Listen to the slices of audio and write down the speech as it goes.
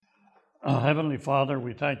Heavenly Father,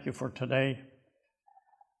 we thank you for today.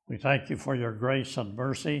 We thank you for your grace and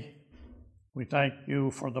mercy. We thank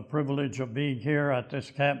you for the privilege of being here at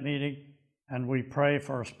this camp meeting, and we pray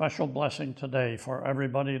for a special blessing today for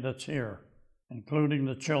everybody that's here, including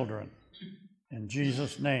the children. In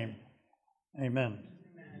Jesus' name, amen.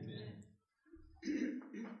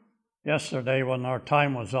 Yesterday, when our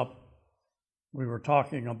time was up, we were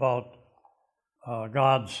talking about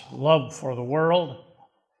God's love for the world,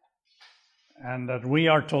 and that we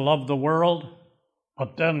are to love the world.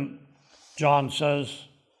 But then John says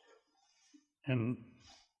in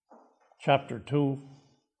chapter 2,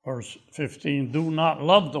 verse 15, do not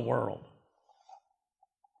love the world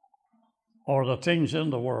or the things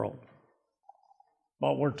in the world.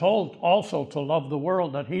 But we're told also to love the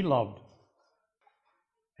world that he loved.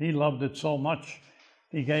 He loved it so much,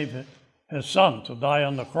 he gave his son to die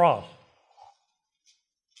on the cross.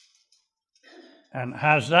 And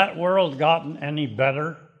has that world gotten any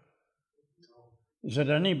better? Is it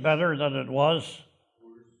any better than it was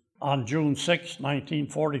on June 6,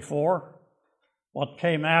 1944? What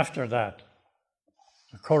came after that?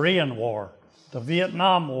 The Korean War, the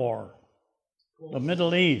Vietnam War, the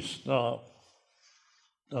Middle East, the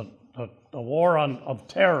war of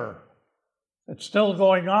terror. It's still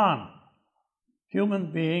going on.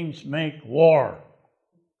 Human beings make war.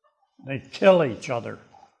 They kill each other.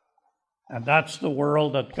 And that's the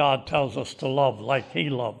world that God tells us to love like he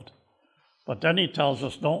loved. But then he tells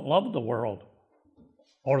us don't love the world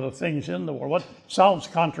or the things in the world. What sounds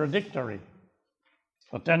contradictory.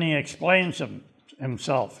 But then he explains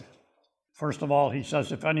himself. First of all, he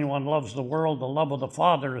says, if anyone loves the world, the love of the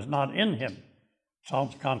Father is not in him.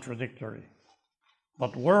 Sounds contradictory.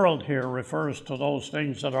 But world here refers to those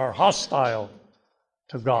things that are hostile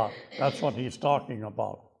to God. That's what he's talking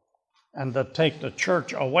about. And that take the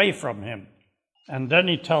church away from him. And then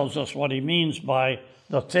he tells us what he means by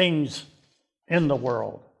the things in the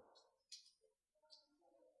world.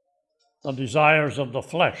 The desires of the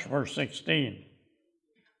flesh, verse 16.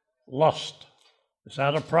 Lust. Is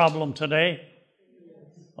that a problem today?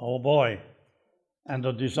 Oh boy. And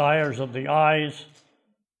the desires of the eyes,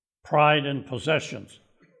 pride in possessions.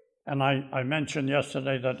 And I mentioned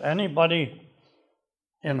yesterday that anybody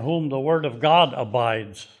in whom the Word of God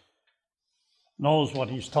abides knows what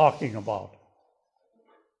he's talking about.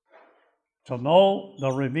 To know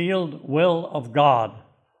the revealed will of God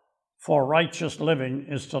for righteous living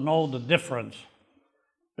is to know the difference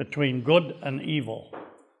between good and evil.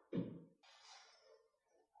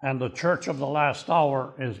 And the church of the last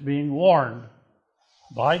hour is being warned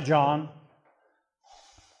by John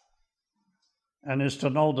and is to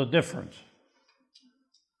know the difference.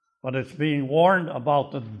 But it's being warned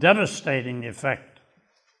about the devastating effect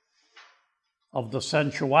of the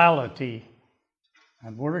sensuality,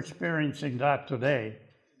 and we're experiencing that today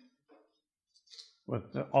with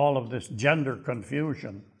all of this gender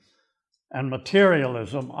confusion and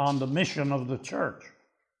materialism on the mission of the church,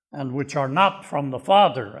 and which are not from the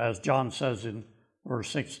Father, as John says in verse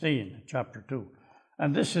 16, chapter 2.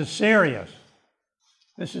 And this is serious.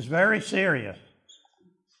 This is very serious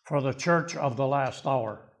for the church of the last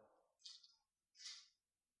hour.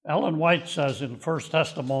 Ellen White says in First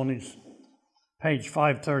Testimonies, page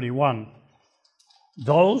 531,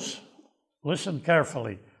 those, listen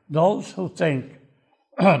carefully, those who think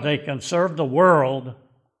they can serve the world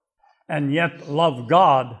and yet love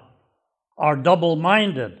God are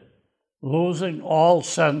double-minded, losing all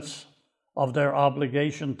sense of their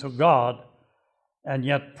obligation to God and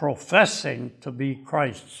yet professing to be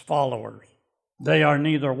Christ's followers. They are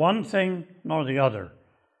neither one thing nor the other.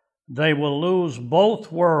 They will lose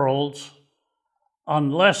both worlds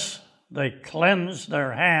unless they cleanse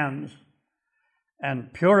their hands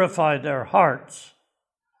and purify their hearts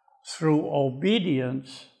through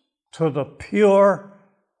obedience to the pure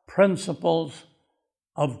principles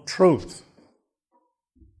of truth.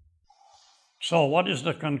 So what is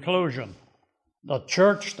the conclusion? The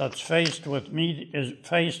church that's faced with meeting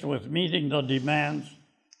the demands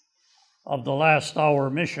of the last hour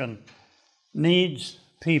mission needs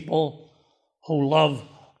people who love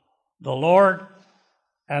the Lord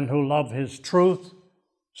and who love his truth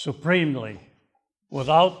supremely,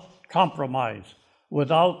 without compromise,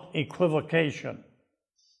 without equivocation.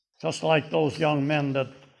 Just like those young men that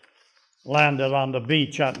landed on the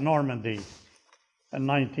beach at Normandy in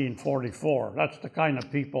 1944. That's the kind of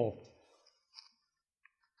people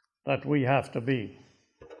that we have to be.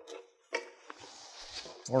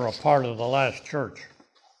 We're a part of the last church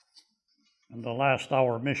and the last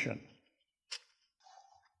hour mission.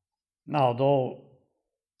 Now, though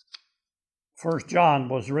 1 John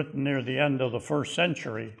was written near the end of the first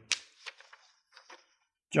century,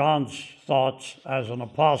 John's thoughts as an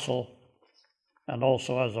apostle and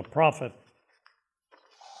also as a prophet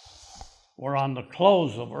were on the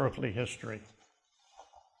close of earthly history,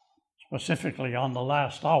 specifically on the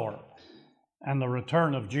last hour and the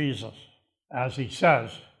return of Jesus, as he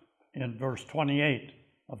says in verse 28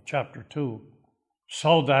 of chapter 2,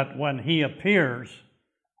 so that when he appears,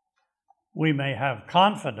 we may have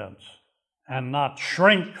confidence and not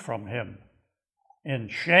shrink from him in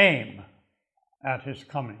shame at his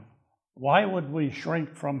coming. Why would we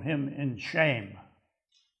shrink from him in shame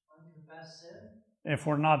if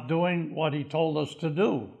we're not doing what he told us to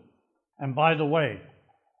do? And by the way,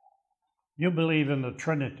 you believe in the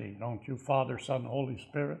Trinity, don't you? Father, Son, Holy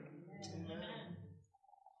Spirit. Amen.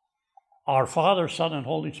 Are Father, Son, and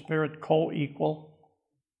Holy Spirit co-equal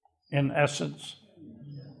in essence?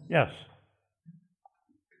 Yes.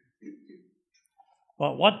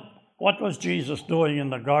 But what was Jesus doing in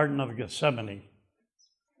the Garden of Gethsemane?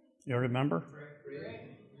 You remember?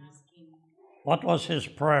 What was his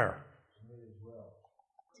prayer?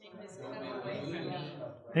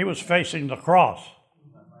 He was facing the cross.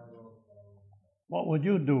 What would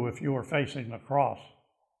you do if you were facing the cross?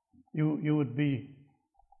 You would be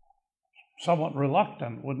somewhat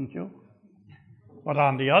reluctant, wouldn't you? But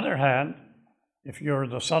on the other hand, if you're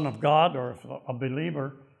the Son of God or if a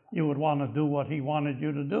believer, you would want to do what he wanted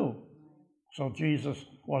you to do. So Jesus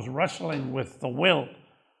was wrestling with the will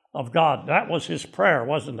of God. That was his prayer,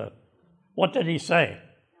 wasn't it? What did he say?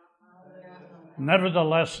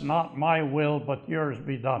 Nevertheless, not my will, but yours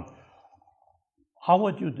be done. How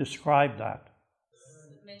would you describe that?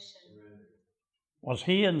 Submission. Was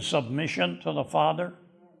he in submission to the Father?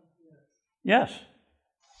 Yes.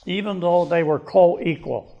 Even though they were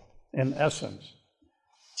co-equal in essence,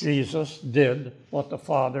 Jesus did what the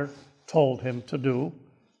Father told him to do,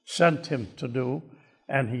 sent him to do,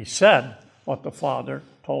 and he said what the Father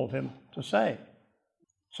told him to say.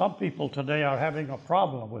 Some people today are having a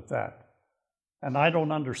problem with that, and I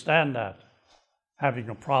don't understand that, having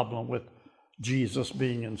a problem with Jesus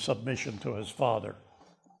being in submission to his Father.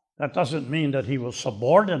 That doesn't mean that he was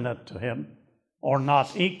subordinate to him or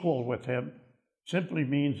not equal with him. It simply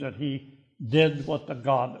means that he did what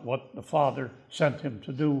the Father sent him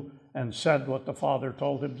to do and said what the Father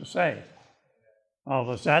told him to say. Now,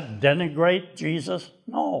 does that denigrate Jesus?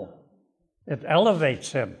 No. It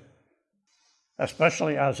elevates him,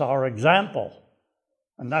 especially as our example.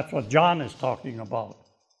 And that's what John is talking about.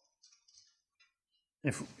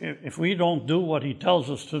 If we don't do what he tells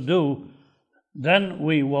us to do, then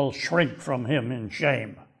we will shrink from him in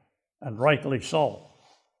shame, and rightly so.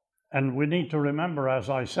 And we need to remember, as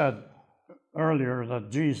I said earlier,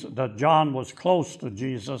 that John was close to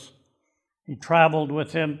Jesus. He traveled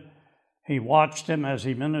with him. He watched him as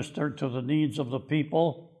he ministered to the needs of the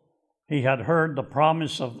people. He had heard the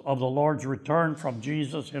promise of the Lord's return from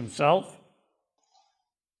Jesus himself.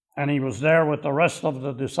 And he was there with the rest of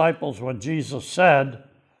the disciples when Jesus said,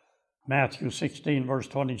 Matthew 16, verse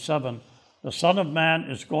 27, the Son of Man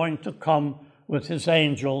is going to come with his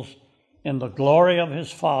angels in the glory of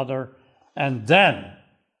his Father, and then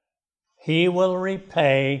he will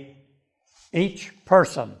repay each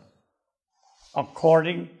person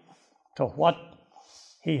according to what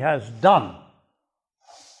he has done.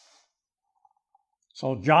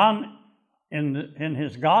 So John, in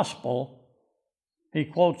his gospel, he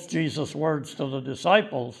quotes Jesus' words to the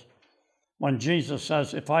disciples when Jesus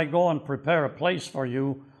says, if I go and prepare a place for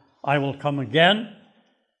you, I will come again,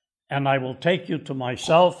 and I will take you to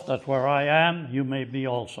myself, that where I am, you may be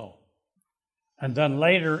also. And then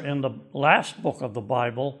later in the last book of the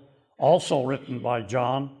Bible, also written by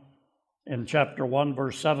John, in chapter 1,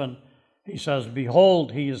 verse 7, he says,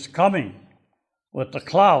 behold, he is coming with the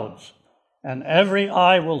clouds, and every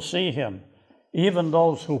eye will see him, even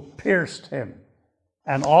those who pierced him.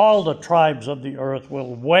 And all the tribes of the earth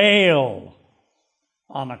will wail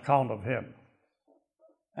on account of him.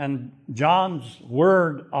 And John's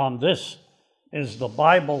word on this is the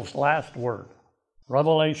Bible's last word.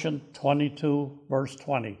 Revelation 22, verse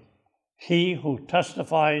 20. He who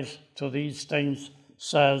testifies to these things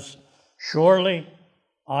says, surely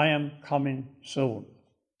I am coming soon.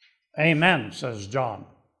 Amen, says John.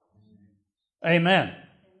 Amen.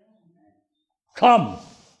 Come,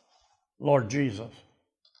 Lord Jesus.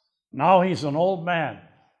 Now he's an old man,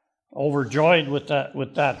 overjoyed with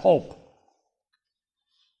that hope.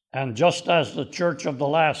 And just as the church of the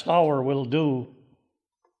last hour will do,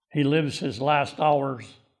 he lives his last hours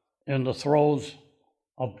in the throes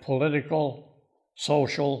of political,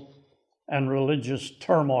 social, and religious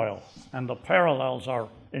turmoil. And the parallels are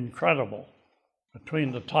incredible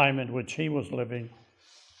between the time in which he was living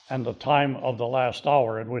and the time of the last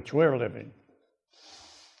hour in which we're living.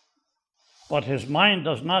 But his mind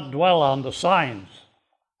does not dwell on the signs,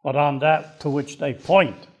 but on that to which they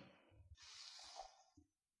point.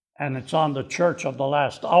 And it's on the church of the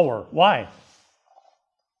last hour. Why?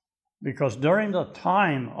 Because during the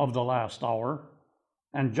time of the last hour,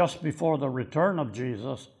 and just before the return of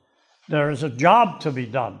Jesus, there is a job to be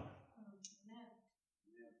done,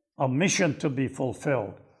 a mission to be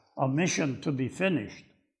fulfilled, a mission to be finished.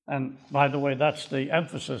 And by the way, that's the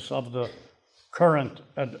emphasis of the current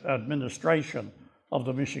administration of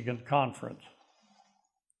the Michigan Conference.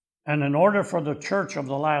 And in order for the church of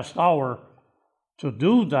the last hour to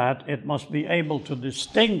do that, it must be able to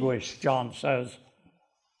distinguish, John says,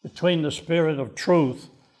 between the spirit of truth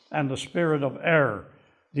and the spirit of error.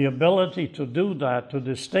 The ability to do that, to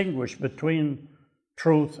distinguish between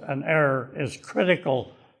truth and error, is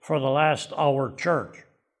critical for the last hour church.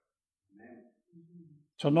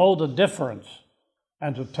 To know the difference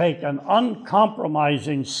and to take an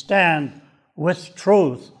uncompromising stand with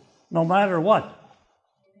truth no matter what.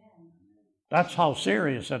 That's how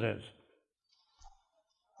serious it is.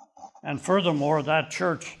 And furthermore, that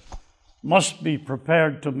church must be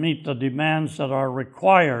prepared to meet the demands that are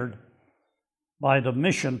required by the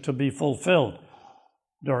mission to be fulfilled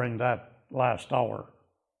during that last hour.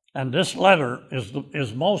 And this letter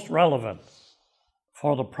is most relevant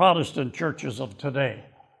for the Protestant churches of today.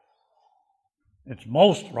 It's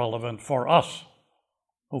most relevant for us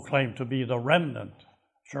who claim to be the remnant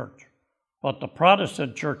church. But the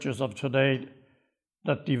Protestant churches of today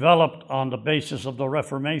that developed on the basis of the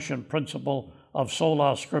Reformation principle of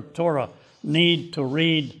sola scriptura need to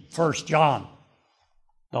read 1 John,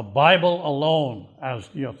 the Bible alone as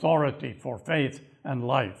the authority for faith and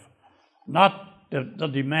life, not the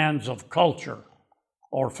demands of culture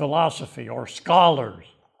or philosophy or scholars,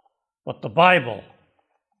 but the Bible.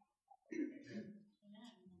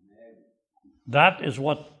 That is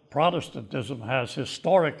what Protestantism has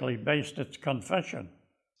historically based its confession.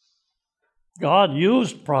 God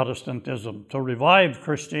used Protestantism to revive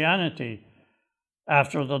Christianity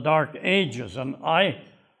after the Dark Ages, and I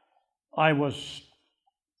was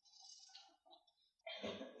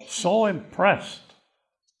so impressed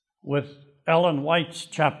with Ellen White's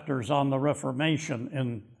chapters on the Reformation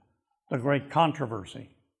in The Great Controversy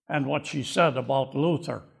and what she said about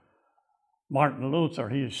Luther. Martin Luther,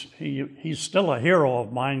 he's still a hero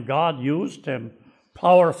of mine. God used him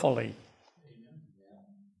powerfully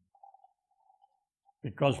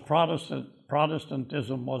because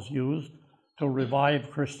Protestantism was used to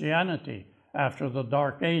revive Christianity after the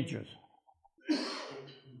Dark Ages.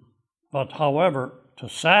 But however,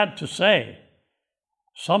 sad to say,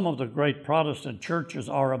 some of the great Protestant churches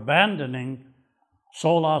are abandoning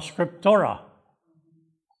sola scriptura,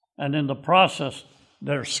 and in the process,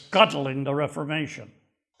 they're scuttling the Reformation.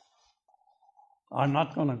 I'm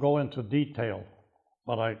not going to go into detail,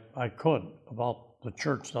 but I could, about the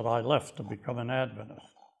church that I left to become an Adventist.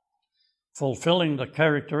 Fulfilling the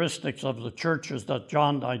characteristics of the churches that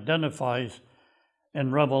John identifies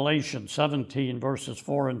in Revelation 17, verses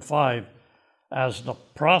 4 and 5, as the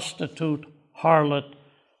prostitute, harlot,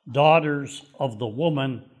 daughters of the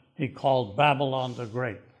woman he called Babylon the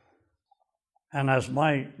Great. And as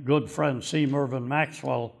my good friend C. Mervyn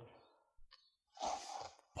Maxwell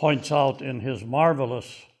points out in his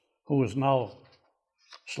marvelous, who is now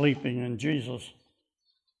sleeping in Jesus,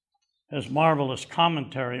 his marvelous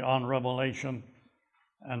commentary on Revelation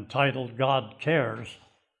entitled God Cares,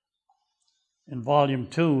 in volume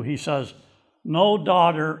 2, he says, no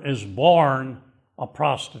daughter is born a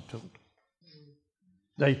prostitute.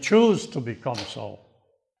 They choose to become so.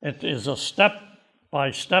 It is a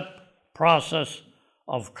step-by-step process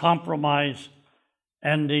of compromise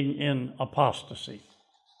ending in apostasy.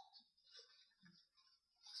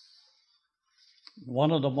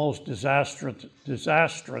 One of the most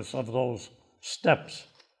disastrous of those steps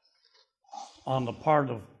on the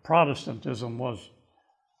part of Protestantism was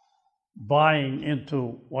buying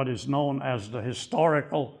into what is known as the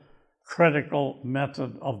historical critical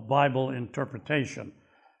method of Bible interpretation.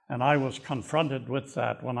 And I was confronted with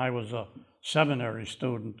that when I was a seminary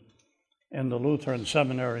student in the Lutheran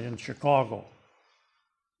Seminary in Chicago.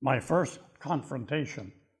 My first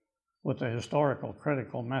confrontation with the historical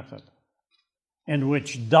critical method, in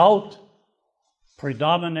which doubt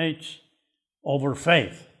predominates over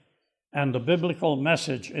faith, and the biblical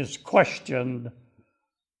message is questioned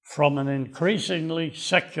from an increasingly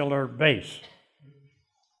secular base.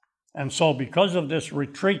 And so because of this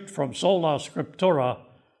retreat from sola scriptura,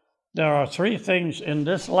 there are three things in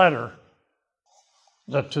this letter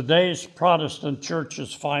that today's Protestant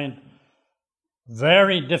churches find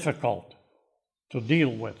very difficult to deal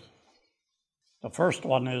with. The first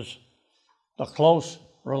one is the close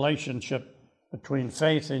relationship between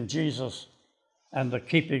faith in Jesus and the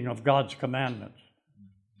keeping of God's commandments.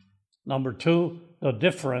 Number two, the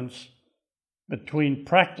difference between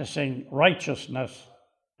practicing righteousness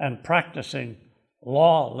and practicing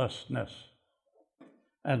lawlessness.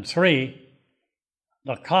 And three,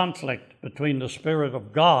 the conflict between the Spirit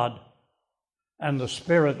of God and the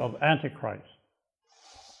spirit of Antichrist.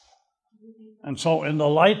 And so in the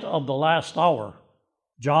light of the last hour,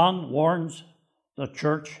 John warns the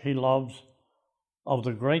church he loves of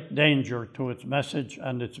the great danger to its message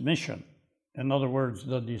and its mission. In other words,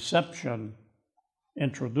 the deception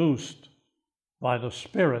introduced by the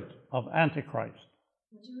spirit of Antichrist.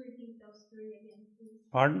 Would you repeat those three again, please?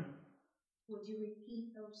 Pardon? Would you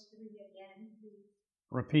repeat those three again, please?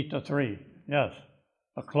 Repeat the three, yes.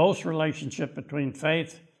 A close relationship between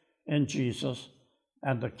faith in Jesus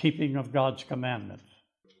and the keeping of God's commandments.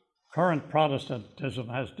 Current Protestantism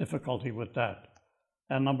has difficulty with that.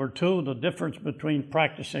 And number two, the difference between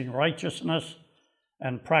practicing righteousness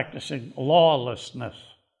and practicing lawlessness.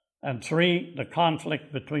 And three, the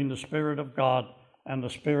conflict between the Spirit of God and the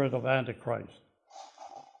spirit of Antichrist.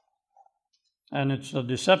 And it's the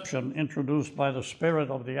deception introduced by the spirit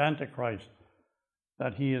of the Antichrist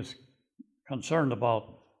that he is concerned about.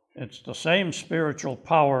 It's the same spiritual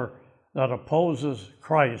power that opposes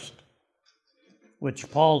Christ,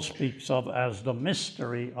 which Paul speaks of as the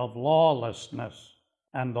mystery of lawlessness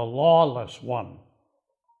and the lawless one,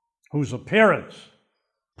 whose appearance,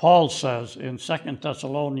 Paul says in 2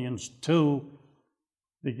 Thessalonians 2,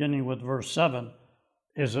 beginning with verse 7,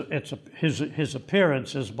 his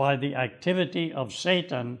appearance is by the activity of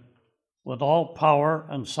Satan with all power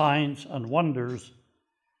and signs and wonders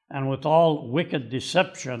and with all wicked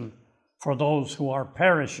deception for those who are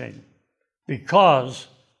perishing, because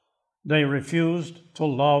they refused to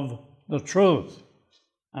love the truth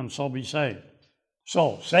and so be saved.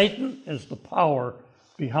 So Satan is the power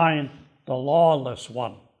behind the lawless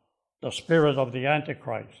one, the spirit of the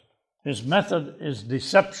Antichrist. His method is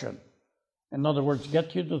deception. In other words,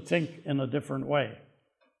 get you to think in a different way.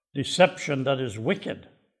 Deception that is wicked.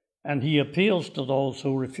 And he appeals to those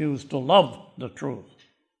who refuse to love the truth.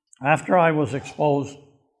 After I was exposed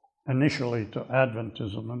initially to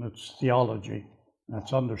Adventism and its theology, and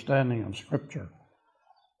its understanding of Scripture,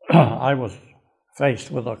 I was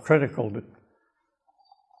faced with a critical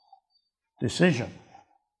decision.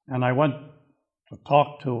 And I went to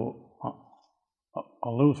talk to a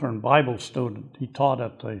Lutheran Bible student. He taught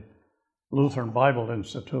at the Lutheran Bible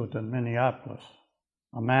Institute in Minneapolis,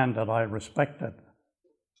 a man that I respected,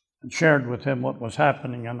 and shared with him what was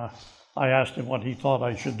happening. And I asked him what he thought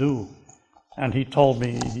I should do. And he told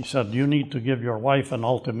me, he said, you need to give your wife an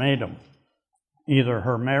ultimatum, either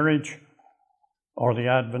her marriage or the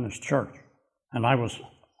Adventist church. And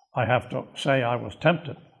I have to say, I was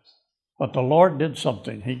tempted. But the Lord did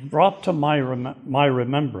something. He brought to my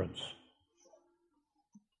remembrance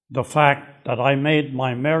the fact that I made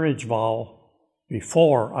my marriage vow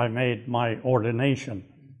before I made my ordination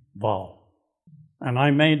vow. And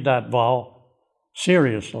I made that vow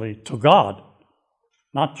seriously to God,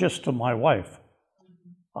 not just to my wife.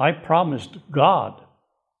 I promised God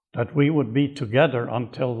that we would be together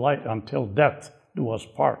until death do us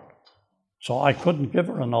part. So I couldn't give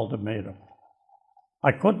her an ultimatum.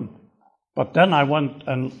 I couldn't. But then I went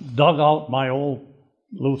and dug out my old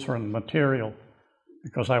Lutheran material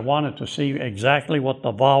because I wanted to see exactly what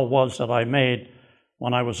the vow was that I made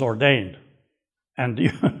when I was ordained. And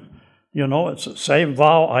you know, it's the same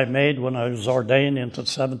vow I made when I was ordained into the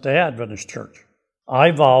Seventh-day Adventist Church.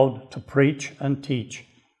 I vowed to preach and teach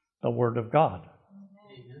the Word of God.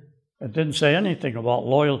 Amen. It didn't say anything about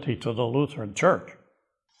loyalty to the Lutheran Church.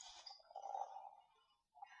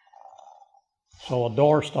 So a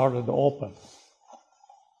door started to open.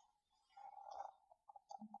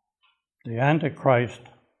 The Antichrist,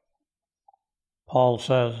 Paul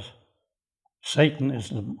says, Satan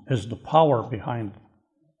is the power behind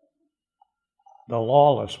the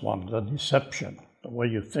lawless one, the deception, the way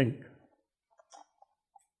you think.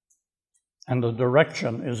 And the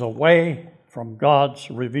direction is away from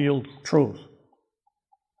God's revealed truth.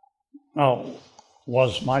 Now,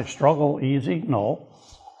 was my struggle easy? No,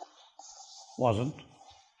 wasn't.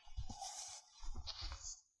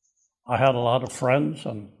 I had a lot of friends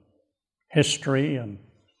and history and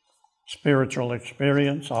spiritual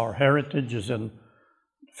experience. Our heritage is in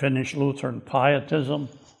Finnish Lutheran pietism.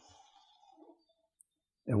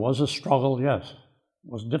 It was a struggle, yes.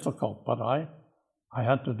 It was difficult, but I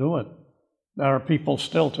had to do it. There are people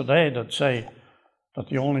still today that say, that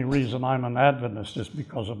the only reason I'm an Adventist is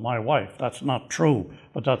because of my wife. That's not true,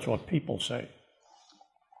 but that's what people say.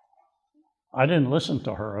 I didn't listen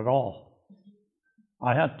to her at all.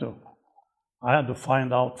 I had to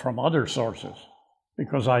find out from other sources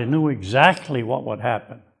because I knew exactly what would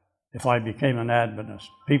happen if I became an Adventist.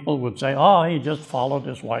 People would say, oh, he just followed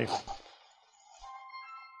his wife.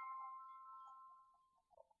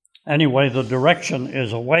 Anyway, the direction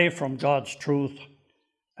is away from God's truth.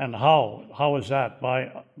 And how? How is that?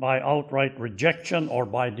 By outright rejection, or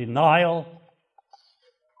by denial,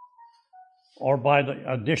 or by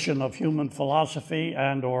the addition of human philosophy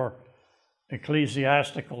and or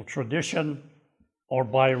ecclesiastical tradition, or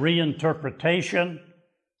by reinterpretation,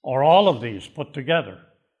 or all of these put together,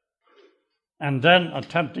 and then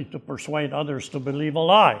attempting to persuade others to believe a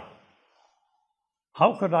lie.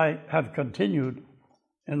 How could I have continued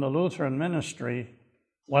in the Lutheran ministry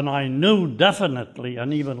when I knew definitely,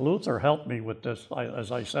 and even Luther helped me with this,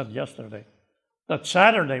 as I said yesterday, that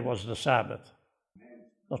Saturday was the Sabbath,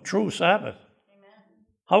 the true Sabbath?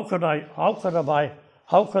 How could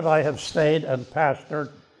I have stayed and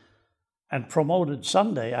pastored and promoted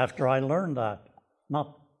Sunday after I learned that?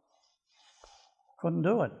 Couldn't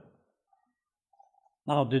do it.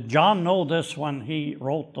 Now, did John know this when he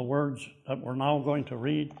wrote the words that we're now going to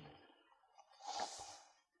read?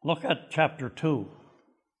 Look at chapter 2,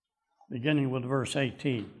 beginning with verse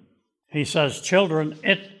 18. He says, "Children,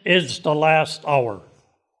 it is the last hour.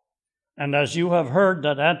 And as you have heard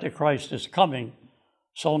that Antichrist is coming,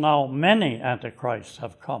 so now many Antichrists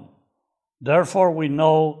have come. Therefore we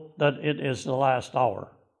know that it is the last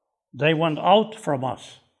hour. They went out from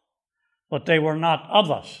us, but they were not of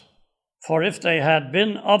us. For if they had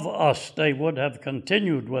been of us, they would have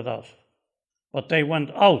continued with us. But they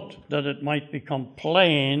went out, that it might become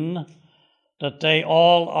plain that they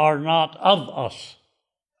all are not of us.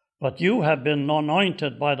 But you have been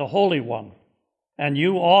anointed by the Holy One, and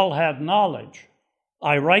you all have knowledge.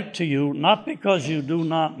 I write to you not because you do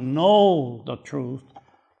not know the truth,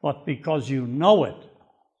 but because you know it,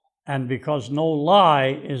 and because no lie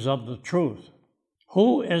is of the truth.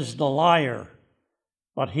 Who is the liar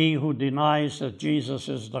but he who denies that Jesus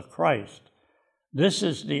is the Christ? This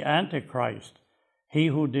is the Antichrist, he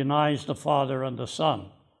who denies the Father and the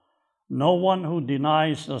Son. No one who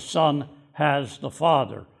denies the Son has the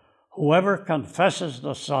Father. Whoever confesses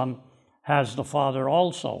the Son has the Father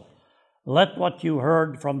also. Let what you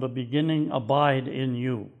heard from the beginning abide in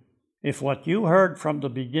you. If what you heard from the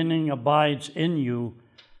beginning abides in you,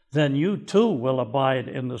 then you too will abide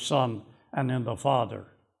in the Son and in the Father.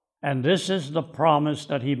 And this is the promise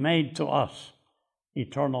that he made to us,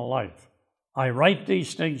 eternal life. I write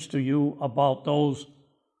these things to you about those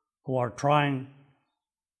who are trying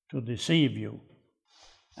to deceive you."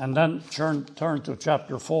 And then turn to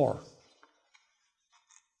chapter 4.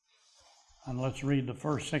 And let's read the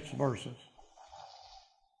first 6 verses.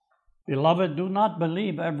 "Beloved, do not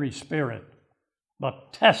believe every spirit,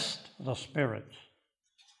 but test the spirits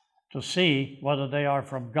to see whether they are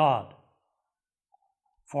from God.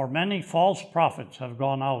 For many false prophets have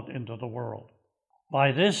gone out into the world.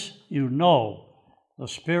 By this you know the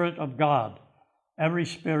Spirit of God. Every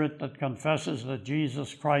spirit that confesses that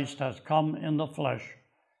Jesus Christ has come in the flesh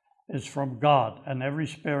is from God, and every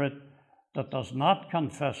spirit that does not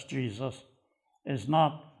confess Jesus is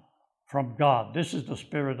not from God. This is the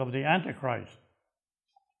spirit of the Antichrist,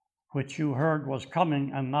 which you heard was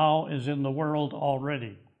coming and now is in the world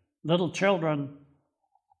already. Little children,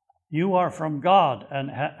 you are from God and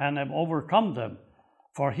have overcome them,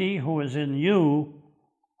 for he who is in you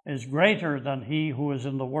is greater than he who is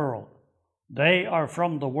in the world. They are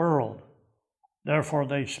from the world, therefore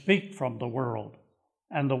they speak from the world,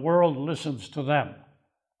 and the world listens to them.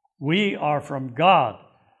 We are from God.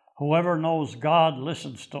 Whoever knows God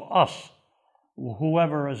listens to us.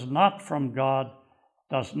 Whoever is not from God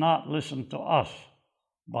does not listen to us.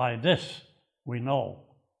 By this we know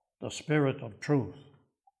the spirit of truth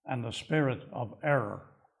and the spirit of error."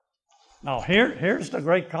 Now here's the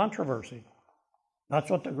great controversy.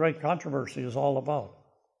 That's what the great controversy is all about,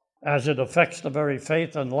 as it affects the very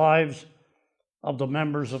faith and lives of the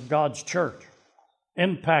members of God's church,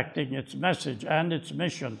 impacting its message and its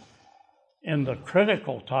mission in the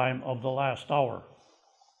critical time of the last hour.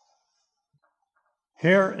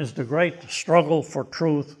 Here is the great struggle for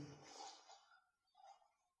truth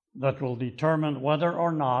that will determine whether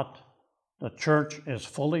or not the church is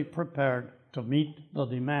fully prepared to meet the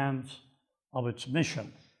demands of its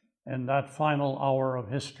mission in that final hour of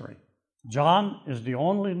history. John is the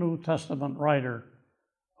only New Testament writer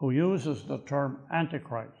who uses the term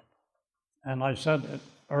Antichrist. And I said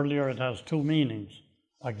earlier it has 2 meanings.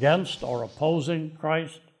 against or opposing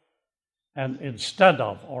Christ, and instead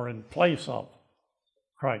of or in place of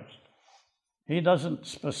Christ. He doesn't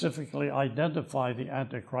specifically identify the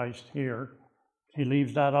Antichrist here. He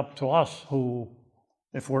leaves that up to us who,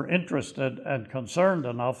 if we're interested and concerned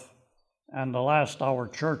enough, and the last hour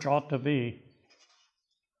church ought to be,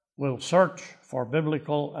 will search for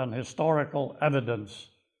biblical and historical evidence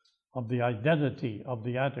of the identity of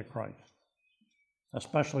the Antichrist,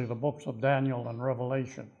 especially the books of Daniel and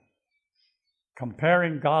Revelation,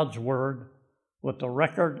 comparing God's word with the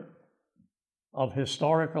record of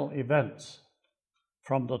historical events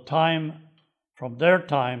from their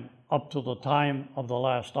time up to the time of the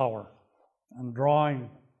last hour, and drawing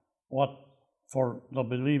what, for the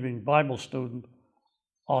believing Bible student,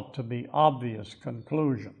 ought to be obvious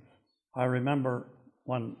conclusions. I remember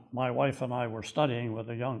when my wife and I were studying with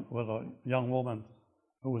a young woman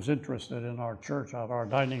who was interested in our church at our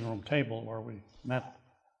dining room table where we met,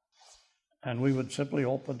 and we would simply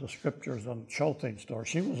open the scriptures and show things to her.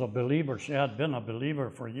 She was a believer. She had been a believer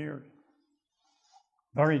for years.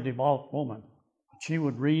 Very devout woman. She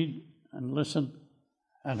would read and listen,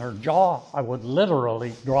 and her jaw, I would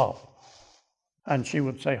literally drop. And she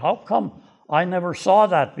would say, "How come I never saw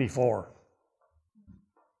that before?"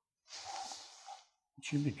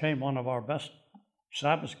 She became one of our best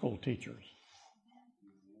Sabbath school teachers.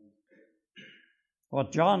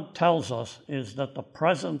 What John tells us is that the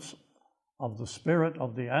presence of the spirit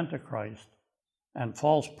of the Antichrist and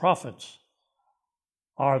false prophets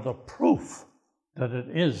are the proof that it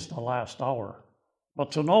is the last hour.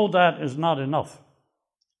 But to know that is not enough.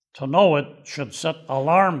 To know it should set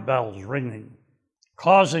alarm bells ringing,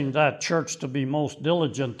 causing that church to be most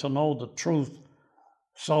diligent to know the truth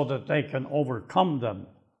so that they can overcome them.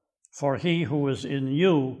 For he who is in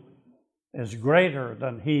you is greater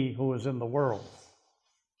than he who is in the world,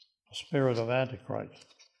 the spirit of Antichrist.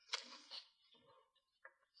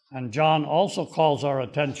 And John also calls our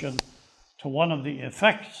attention to one of the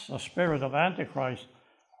effects the spirit of Antichrist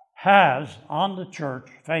has on the church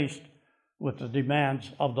faced with the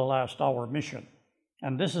demands of the last hour mission.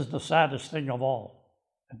 And this is the saddest thing of all.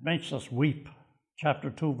 It makes us weep.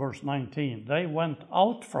 Chapter 2, verse 19. They went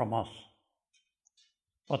out from us,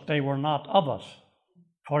 but they were not of us.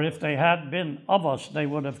 For if they had been of us, they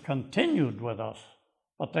would have continued with us.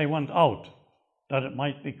 But they went out, that it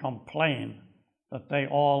might become plain that they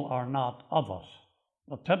all are not of us.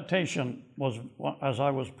 The temptation was, as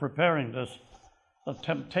I was preparing this, the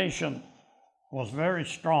temptation was very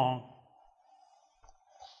strong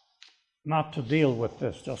not to deal with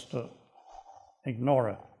this, just to ignore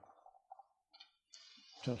it,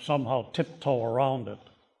 to somehow tiptoe around it.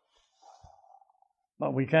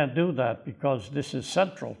 But we can't do that because this is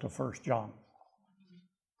central to 1 John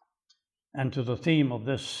and to the theme of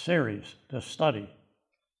this series, this study.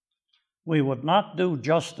 We would not do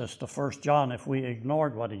justice to 1 John if we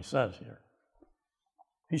ignored what he says here.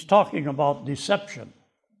 He's talking about deception,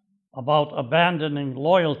 about abandoning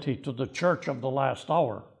loyalty to the church of the last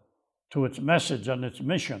hour, to its message and its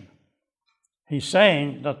mission. He's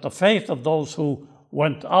saying that the faith of those who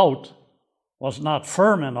went out was not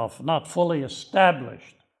firm enough, not fully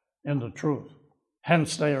established in the truth.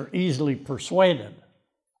 Hence, they are easily persuaded,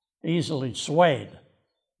 easily swayed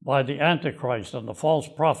by the Antichrist and the false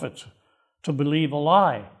prophets to believe a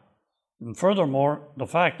lie. And furthermore, the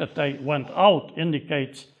fact that they went out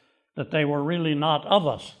indicates that they were really not of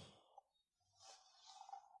us.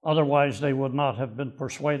 Otherwise, they would not have been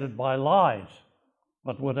persuaded by lies,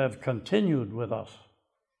 but would have continued with us,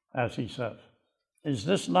 as he says. Is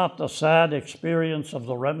this not the sad experience of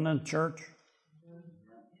the remnant church?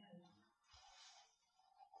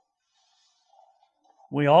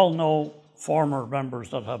 We all know former members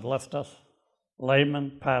that have left us,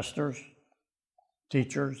 laymen, pastors,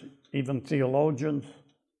 teachers, even theologians,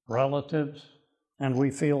 relatives, and we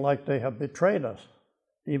feel like they have betrayed us,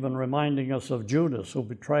 even reminding us of Judas, who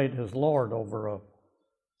betrayed his Lord over a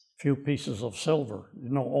few pieces of silver. You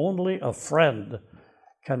know, only a friend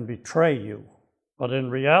can betray you, but in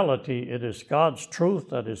reality, it is God's truth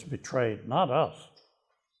that is betrayed, not us.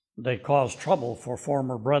 They cause trouble for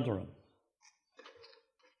former brethren.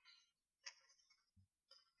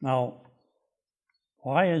 Now,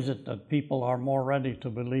 why is it that people are more ready to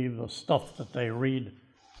believe the stuff that they read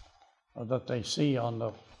or that they see on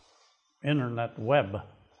the internet web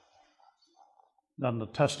than the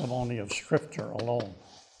testimony of Scripture alone?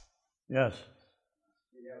 Yes?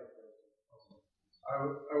 I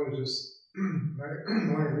was just, when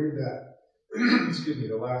I read that, excuse me,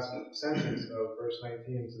 the last sentence of verse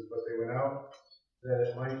 19 says, "But they went out, that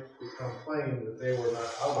it might become plain that they were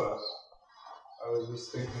not of us." I was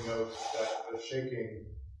just thinking of that the shaking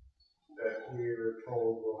that we are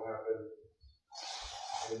told will happen.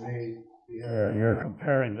 It may be You're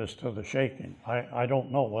comparing this to the shaking. I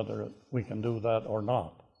don't know whether we can do that or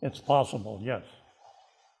not. It's possible, yes.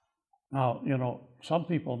 Now, some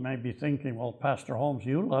people may be thinking, well, Pastor Holmes,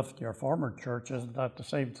 you left your former church. Isn't that the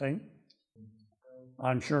same thing?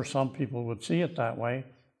 I'm sure some people would see it that way.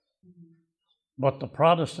 But the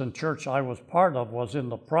Protestant church I was part of was in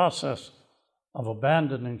the process of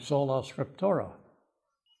abandoning sola scriptura,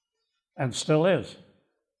 and still is.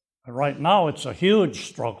 And right now it's a huge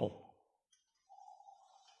struggle.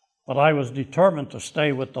 But I was determined to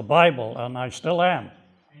stay with the Bible, and I still am.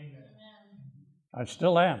 Amen. I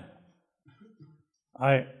still am.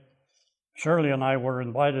 Shirley and I were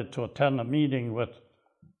invited to attend a meeting with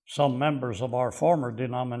some members of our former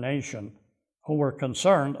denomination who were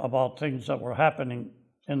concerned about things that were happening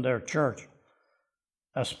in their church,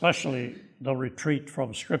 especially the retreat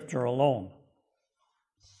from Scripture alone.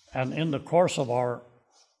 And in the course of our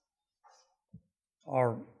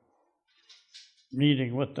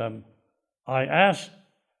meeting with them, I asked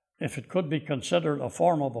if it could be considered a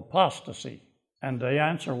form of apostasy, and the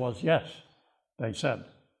answer was yes, they said.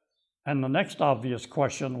 And the next obvious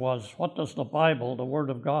question was, what does the Bible, the Word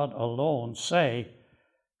of God alone, say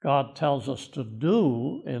God tells us to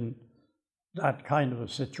do in that kind of a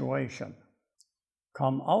situation?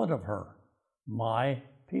 Come out of her, my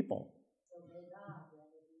people.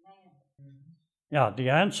 Yeah, the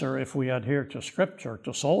answer, if we adhere to Scripture,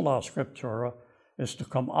 to sola scriptura, is to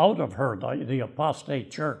come out of her, the apostate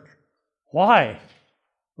church. Why?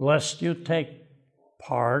 Lest you take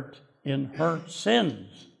part in her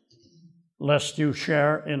sins, lest you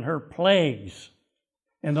share in her plagues.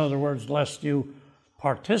 In other words, lest you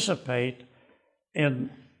participate in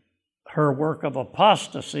her work of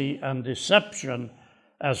apostasy and deception,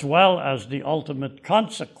 as well as the ultimate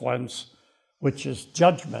consequence, which is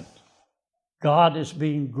judgment. God is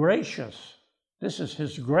being gracious. This is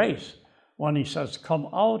His grace when He says, come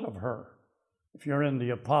out of her, if you're in the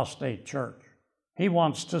apostate church. He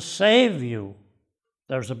wants to save you.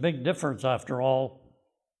 There's a big difference, after all,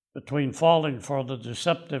 between falling for the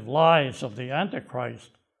deceptive lies of the Antichrist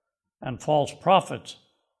and false prophets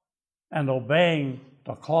and obeying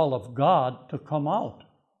the call of God to come out.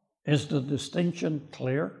 Is the distinction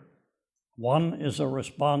clear? One is a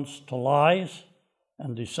response to lies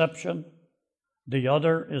and deception. The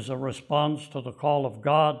other is a response to the call of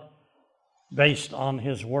God based on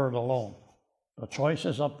His Word alone. The choice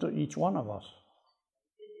is up to each one of us.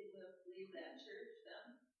 Did they leave that church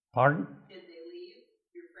then? Pardon? Did they leave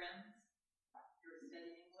your friends you were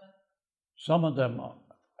studying with? Some of them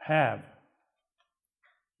have.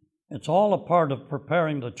 It's all a part of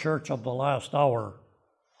preparing the church of the last hour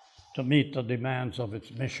to meet the demands of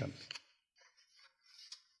its mission.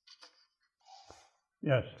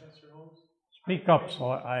 Yes. Speak up,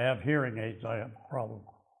 so I have hearing aids. I have a problem.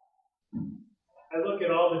 I look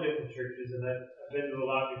at all the different churches, and I've been to a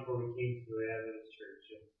lot before we came to the Adventist church.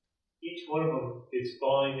 And each one of them is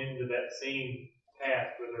falling into that same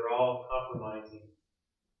path where they're all compromising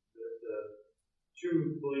the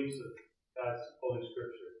true beliefs of God's Holy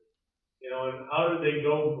Scripture. And how do they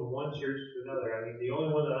go from one church to another? I mean, the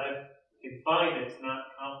only one that I can find that's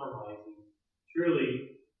not compromising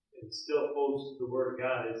truly and still holds to the Word of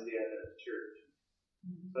God is the Adventist church.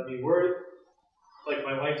 So, I mean, like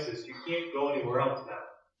my wife says, you can't go anywhere else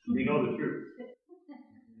now. We know the truth.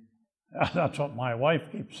 That's what my wife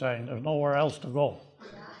keeps saying. There's nowhere else to go.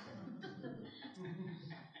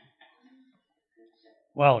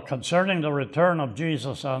 Well, concerning the return of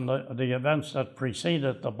Jesus and the events that precede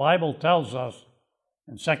it, the Bible tells us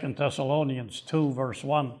in 2 Thessalonians 2, verse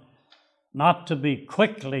 1, not to be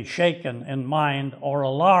quickly shaken in mind or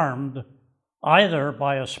alarmed either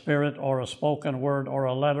by a spirit or a spoken word or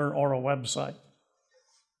a letter or a website.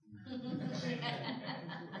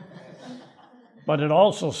 But it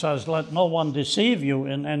also says, let no one deceive you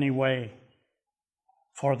in any way,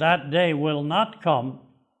 for that day will not come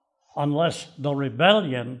unless the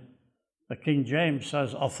rebellion, the King James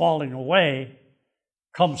says, a falling away,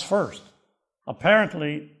 comes first.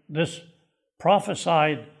 Apparently, this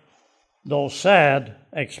prophesied, though sad,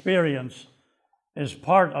 experience is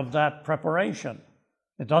part of that preparation.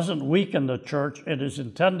 It doesn't weaken the church. It is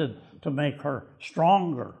intended to make her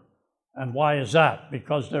stronger. And why is that?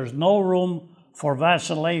 Because there's no room for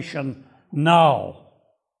vacillation now.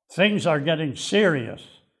 Things are getting serious.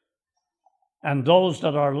 And those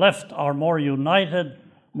that are left are more united,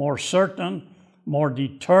 more certain, more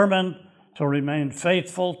determined to remain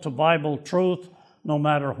faithful to Bible truth no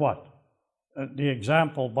matter what. The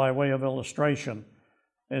example, by way of illustration,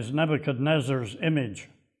 is Nebuchadnezzar's image.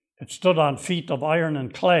 It stood on feet of iron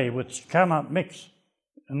and clay, which cannot mix.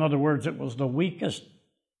 In other words, it was the weakest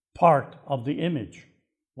part of the image,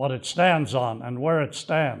 what it stands on and where it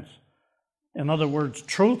stands. In other words,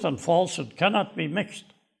 truth and falsehood cannot be mixed.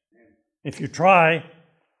 If you try,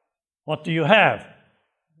 what do you have?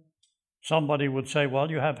 Somebody would say,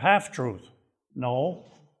 well, you have half-truth. No,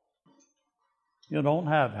 you don't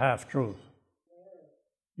have half-truth.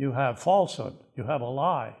 You have falsehood. You have a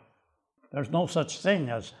lie. There's no such thing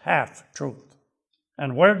as half-truth.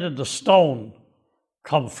 And where did the stone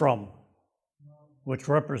come from, which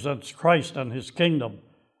represents Christ and his kingdom?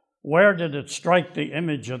 Where did it strike the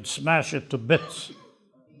image and smash it to bits?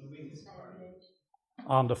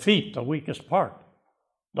 On the feet, the weakest part.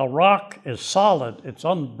 The rock is solid. It's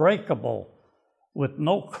unbreakable, with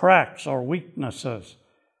no cracks or weaknesses,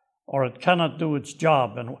 or it cannot do its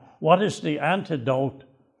job. And what is the antidote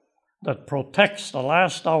that protects the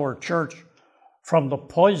last hour church from the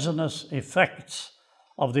poisonous effects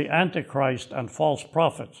of the Antichrist and false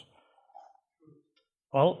prophets?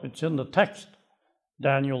 Well, it's in the text.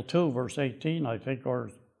 Daniel 2, verse 18, I think, or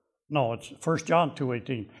no, it's 1 John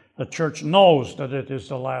 2:18. The church knows that it is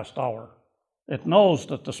the last hour. It knows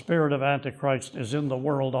that the spirit of Antichrist is in the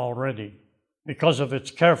world already. Because of its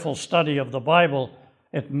careful study of the Bible,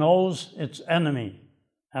 it knows its enemy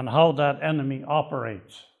and how that enemy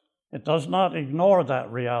operates. It does not ignore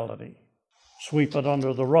that reality, sweep it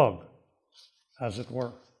under the rug, as it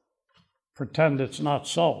were, pretend it's not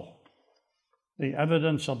so. The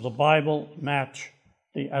evidence of the Bible match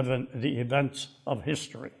the events of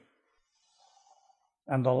history.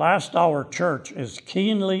 And the last hour church is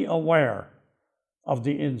keenly aware of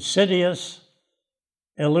the insidious,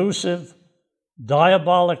 elusive,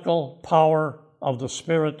 diabolical power of the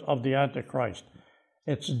spirit of the Antichrist.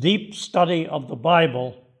 Its deep study of the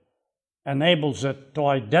Bible enables it to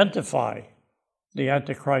identify the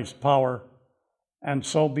Antichrist power and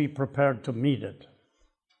so be prepared to meet it.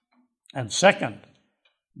 And second,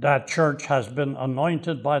 that church has been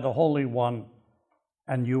anointed by the Holy One,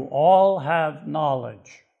 and you all have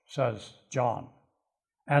knowledge, says John,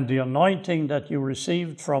 and the anointing that you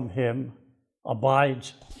received from him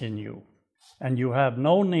abides in you, and you have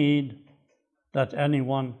no need that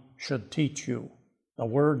anyone should teach you. The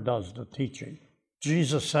Word does the teaching.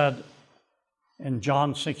 Jesus said in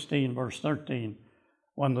John 16, verse 13,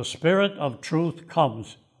 when the Spirit of truth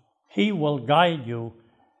comes, he will guide you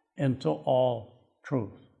into all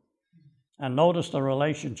truth. And notice the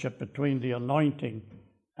relationship between the anointing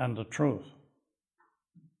and the truth.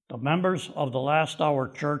 The members of the last hour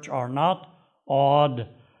church are not awed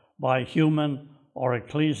by human or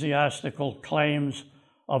ecclesiastical claims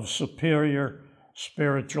of superior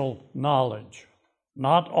spiritual knowledge,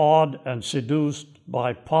 not awed and seduced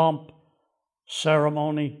by pomp,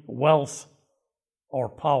 ceremony, wealth, or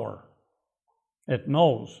power. It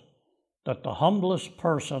knows that the humblest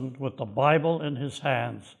person with the Bible in his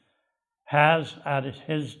hands has at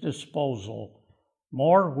his disposal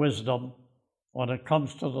more wisdom when it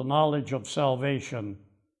comes to the knowledge of salvation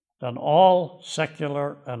than all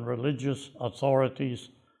secular and religious authorities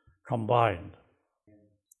combined.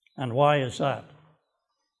 And why is that?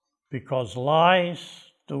 Because lies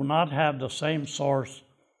do not have the same source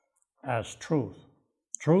as truth.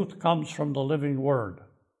 Truth comes from the living Word,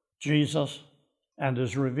 Jesus, and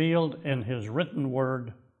is revealed in his written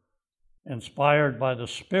word, inspired by the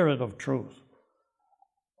Spirit of truth.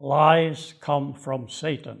 Lies come from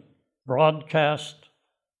Satan, broadcast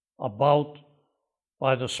about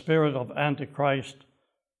by the spirit of Antichrist,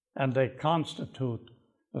 and they constitute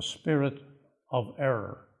the spirit of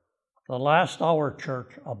error. The last hour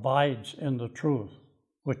church abides in the truth,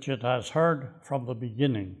 which it has heard from the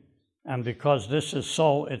beginning, and because this is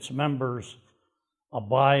so, its members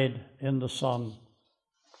abide in the Son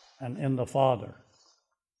and in the Father.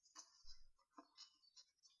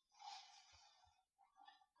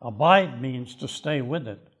 Abide means to stay with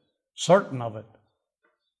it, certain of it,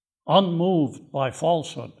 unmoved by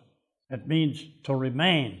falsehood. It means to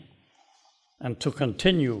remain and to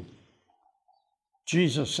continue.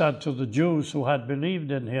 Jesus said to the Jews who had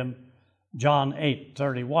believed in him, John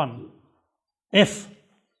 8:31, if,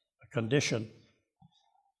 a condition,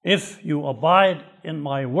 if you abide in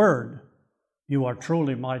my word, you are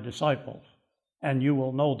truly my disciples, and you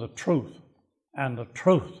will know the truth, and the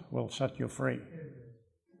truth will set you free.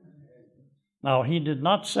 Now, he did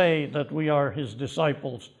not say that we are his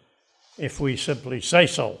disciples if we simply say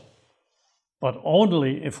so, but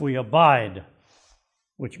only if we abide,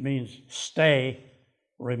 which means stay,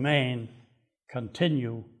 remain,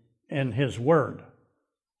 continue in his word,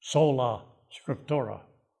 sola scriptura.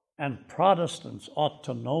 And Protestants ought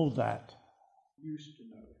to know that. Used to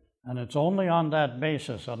know it. And it's only on that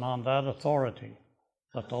basis and on that authority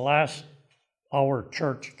that the last our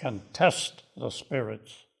church can test the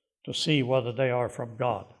spirits to see whether they are from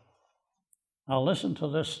God. Now listen to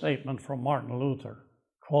this statement from Martin Luther.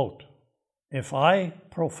 Quote, "If I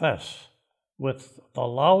profess with the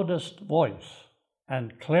loudest voice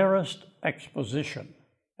and clearest exposition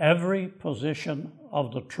every position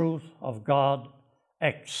of the truth of God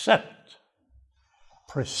except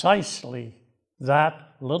precisely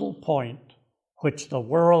that little point which the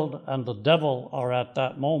world and the devil are at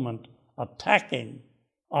that moment attacking,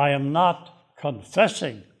 I am not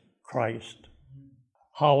confessing Christ,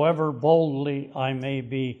 however boldly I may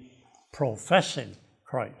be professing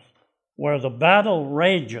Christ. Where the battle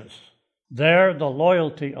rages, there the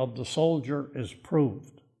loyalty of the soldier is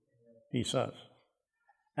proved," he says.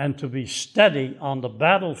 "And to be steady on the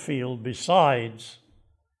battlefield besides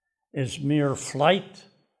is mere flight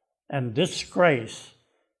and disgrace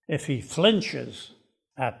if he flinches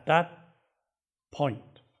at that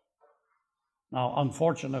point." Now,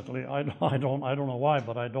 unfortunately, I don't know why,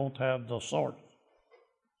 but I don't have the source.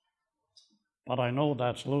 But I know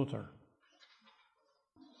that's Luther.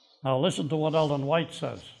 Now listen to what Ellen White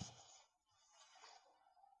says.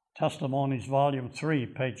 Testimonies, Volume 3,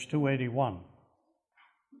 page 281.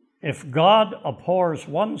 "If God abhors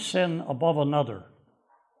one sin above another,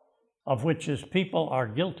 of which his people are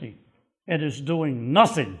guilty, it is doing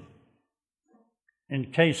nothing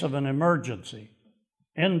in case of an emergency.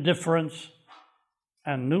 Indifference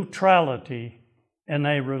and neutrality in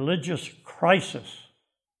a religious crisis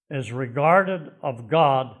is regarded of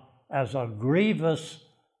God as a grievous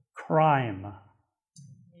crime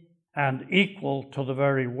and equal to the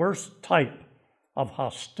very worst type of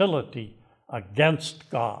hostility against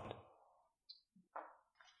God."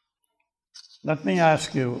 Let me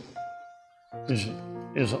ask you,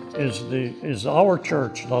 is our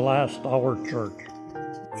church, the last our church,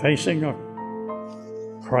 facing a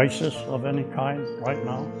crisis of any kind right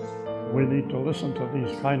now? We need to listen to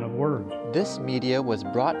these kind of words. This media was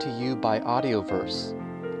brought to you by Audioverse,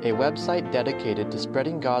 a website dedicated to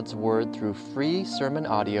spreading God's Word through free sermon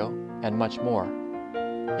audio and much more.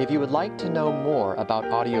 If you would like to know more about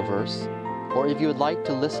Audioverse, or if you would like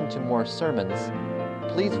to listen to more sermons,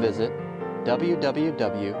 please visit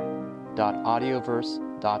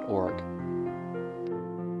www.audioverse.org.